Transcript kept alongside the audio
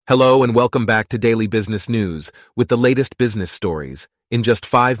Hello and welcome back to Daily Business News with the latest business stories in just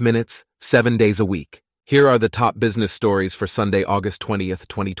 5 minutes, 7 days a week. Here are the top business stories for Sunday, August 20th,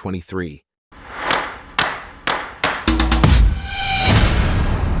 2023.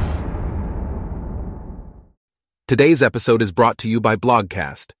 Today's episode is brought to you by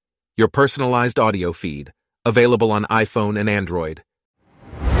Blogcast, your personalized audio feed, available on iPhone and Android.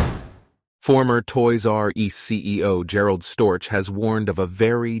 Former Toys R Us CEO Gerald Storch has warned of a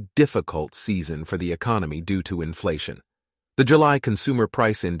very difficult season for the economy due to inflation. The July Consumer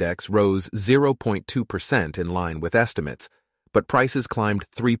Price Index rose 0.2% in line with estimates, but prices climbed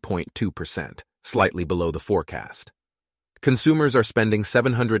 3.2%, slightly below the forecast. Consumers are spending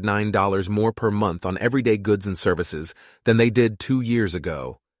 $709 more per month on everyday goods and services than they did 2 years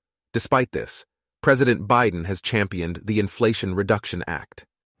ago. Despite this, President Biden has championed the Inflation Reduction Act.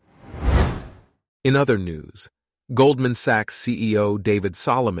 In other news, Goldman Sachs CEO David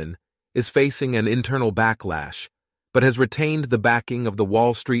Solomon is facing an internal backlash, but has retained the backing of the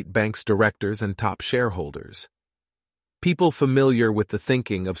Wall Street bank's directors and top shareholders. People familiar with the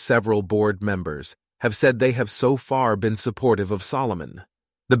thinking of several board members have said they have so far been supportive of Solomon.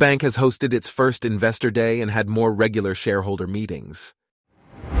 The bank has hosted its first investor day and had more regular shareholder meetings.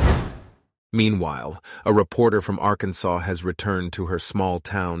 Meanwhile, a reporter from Arkansas has returned to her small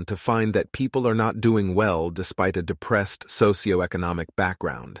town to find that people are not doing well despite a depressed socioeconomic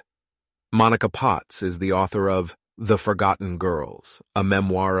background. Monica Potts is the author of The Forgotten Girls, a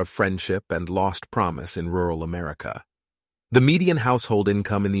memoir of friendship and lost promise in rural America. The median household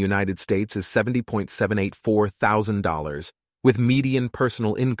income in the United States is $70.784 thousand, with median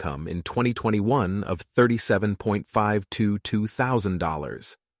personal income in 2021 of $37.522 thousand.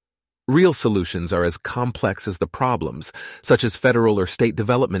 Real solutions are as complex as the problems, such as federal or state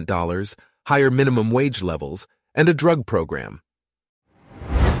development dollars, higher minimum wage levels, and a drug program.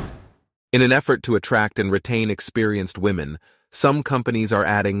 In an effort to attract and retain experienced women, some companies are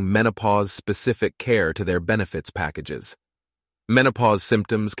adding menopause-specific care to their benefits packages. Menopause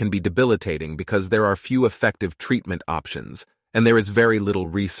symptoms can be debilitating because there are few effective treatment options, and there is very little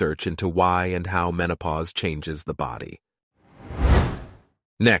research into why and how menopause changes the body.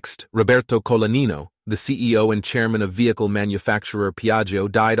 Next, Roberto Colaninno, the CEO and chairman of vehicle manufacturer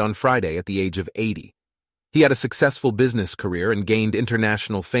Piaggio, died on Friday at the age of 80. He had a successful business career and gained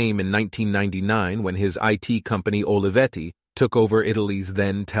international fame in 1999 when his IT company Olivetti took over Italy's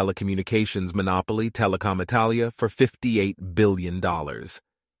then telecommunications monopoly Telecom Italia for $58 billion.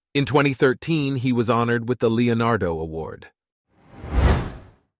 In 2013, he was honored with the Leonardo Award.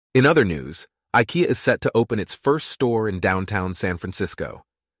 In other news, IKEA is set to open its first store in downtown San Francisco.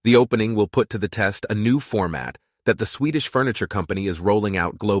 The opening will put to the test a new format that the Swedish furniture company is rolling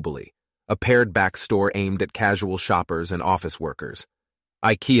out globally, a pared-back store aimed at casual shoppers and office workers.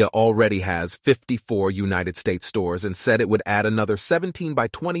 IKEA already has 54 United States stores and said it would add another 17 by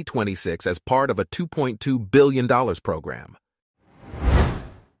 2026 as part of a $2.2 billion program.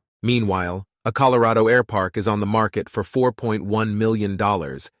 Meanwhile, a Colorado airpark is on the market for $4.1 million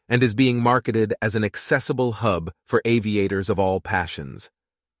and is being marketed as an accessible hub for aviators of all passions.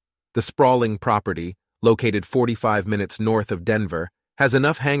 The sprawling property, located 45 minutes north of Denver, has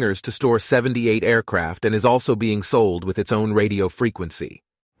enough hangars to store 78 aircraft and is also being sold with its own radio frequency.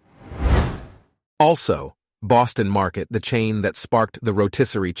 Also, Boston Market, the chain that sparked the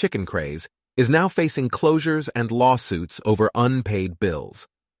rotisserie chicken craze, is now facing closures and lawsuits over unpaid bills.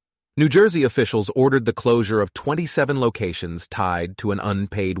 New Jersey officials ordered the closure of 27 locations tied to an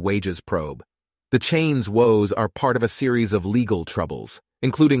unpaid wages probe. The chain's woes are part of a series of legal troubles,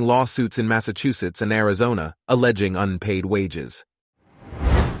 including lawsuits in Massachusetts and Arizona alleging unpaid wages.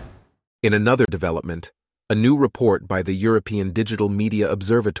 In another development, a new report by the European Digital Media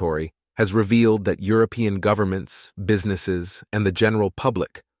Observatory has revealed that European governments, businesses, and the general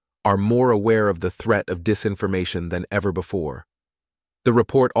public are more aware of the threat of disinformation than ever before. The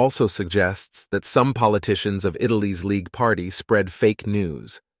report also suggests that some politicians of Italy's League Party spread fake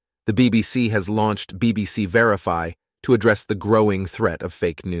news. The BBC has launched BBC Verify to address the growing threat of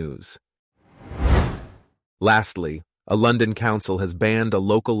fake news. Lastly, a London council has banned a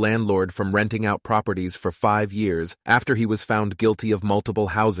local landlord from renting out properties for 5 years after he was found guilty of multiple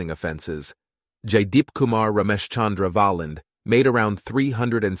housing offences. Jaideep Kumar Rameshchandra Valand made around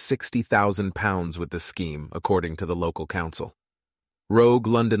 £360,000 with the scheme, according to the local council. Rogue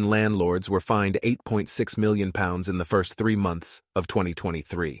London landlords were fined £8.6 million in the first 3 months of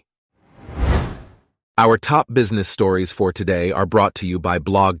 2023. Our top business stories for today are brought to you by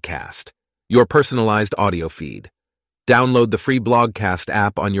Blogcast, your personalized audio feed. Download the free Blogcast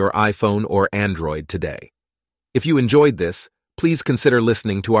app on your iPhone or Android today. If you enjoyed this, please consider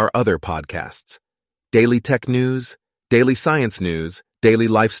listening to our other podcasts: Daily Tech News, Daily Science News, Daily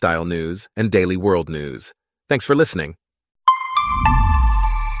Lifestyle News, and Daily World News. Thanks for listening.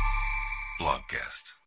 Blogcast.